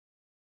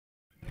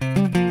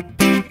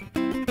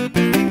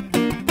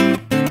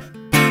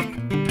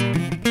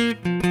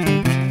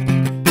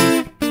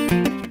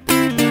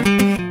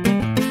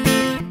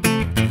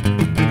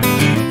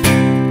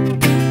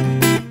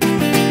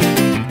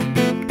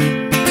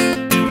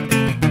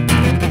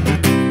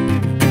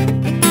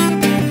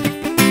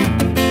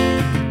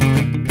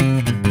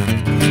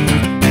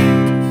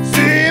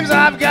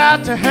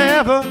got to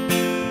have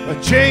a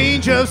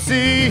change of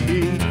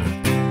scene,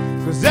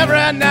 'cause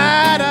every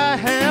night I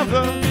have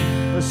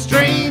the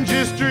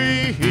strangest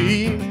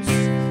dreams,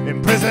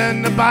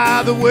 imprisoned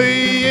by the way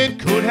it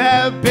could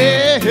have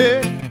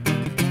been.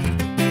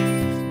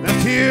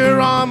 Left here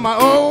on my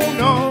own,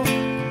 no,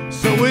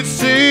 so it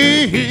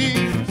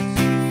seems.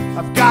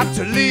 I've got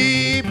to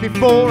leave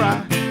before I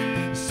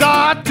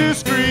start to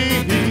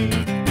scream,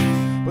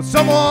 but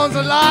someone's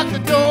locked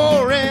the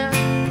door and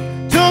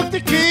took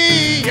the key.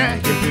 Yeah,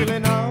 you're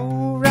feeling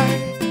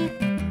alright.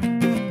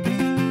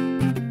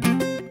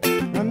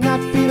 I'm not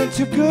feeling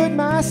too good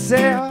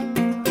myself.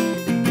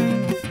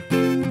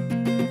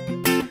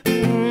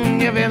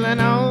 You're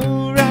feeling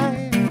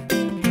alright.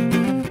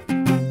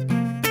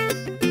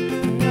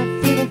 I'm not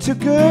feeling too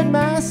good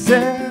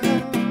myself.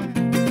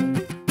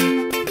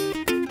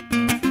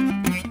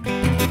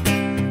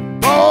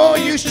 Oh,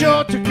 you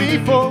sure took me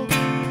for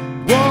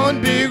one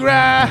big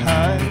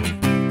ride,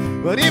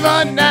 but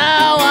even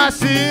now I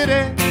sit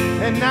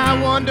and I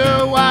wonder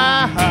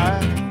why.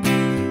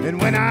 And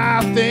when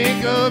I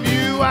think of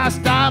you, I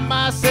stop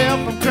myself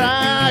from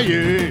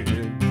crying.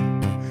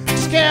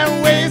 Just can't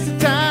waste the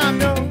time,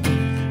 no,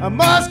 I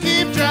must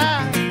keep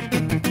trying.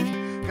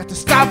 Got to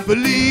stop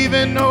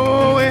believing,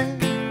 knowing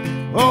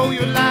all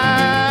your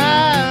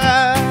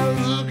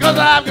lies, 'cause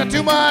I've got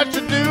too much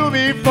to do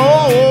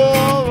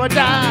before I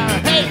die.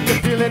 Hey,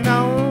 you're feeling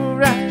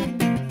alright.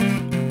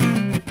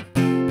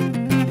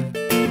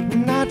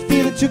 I'm not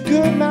feeling too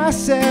good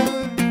myself.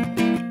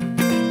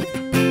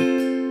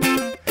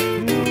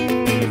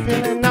 You're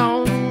feeling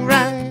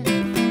alright.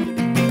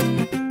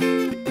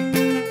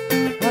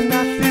 I'm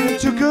not feeling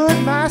too good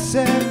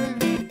myself.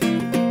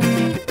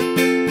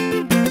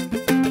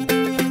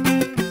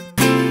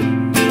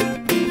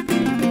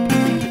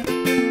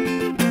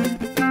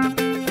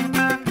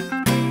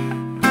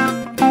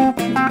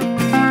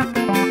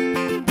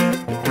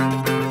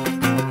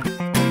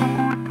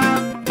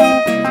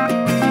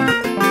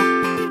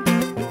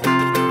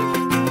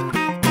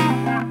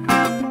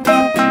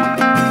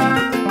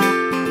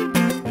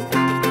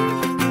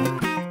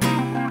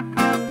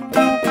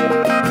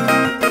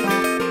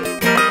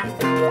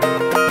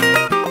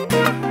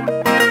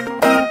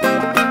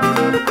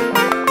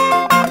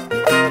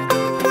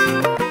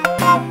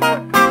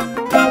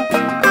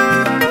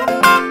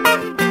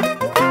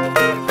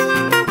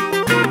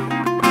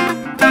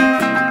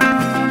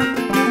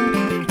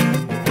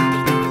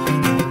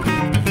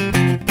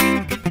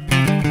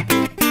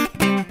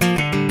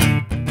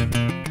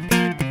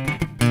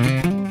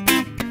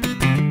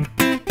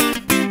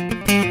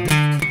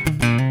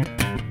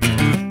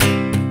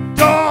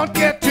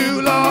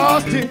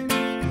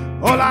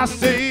 All I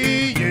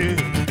say, yeah,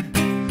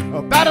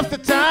 about half the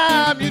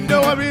time, you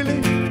know, I really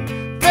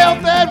felt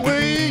that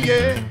way,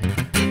 yeah.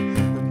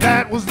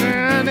 That was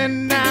then,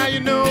 and now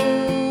you know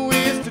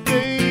it's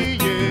today,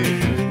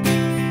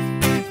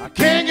 yeah. I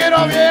can't get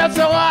off yet,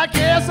 so I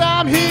guess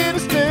I'm here to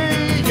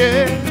stay,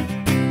 yeah.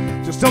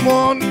 Till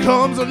someone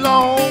comes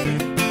along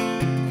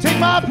and take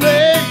my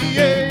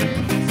place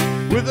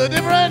with a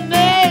different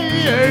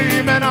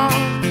name and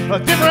a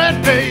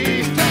different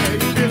face.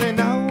 Feeling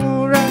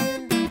alright.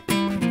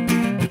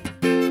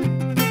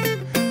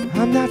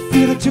 I'm not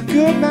feeling too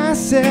good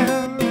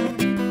myself.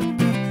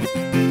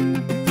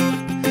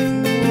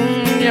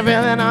 You're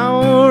feeling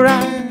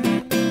alright.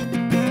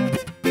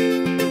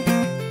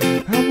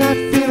 I'm not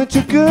feeling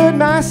too good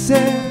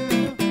myself.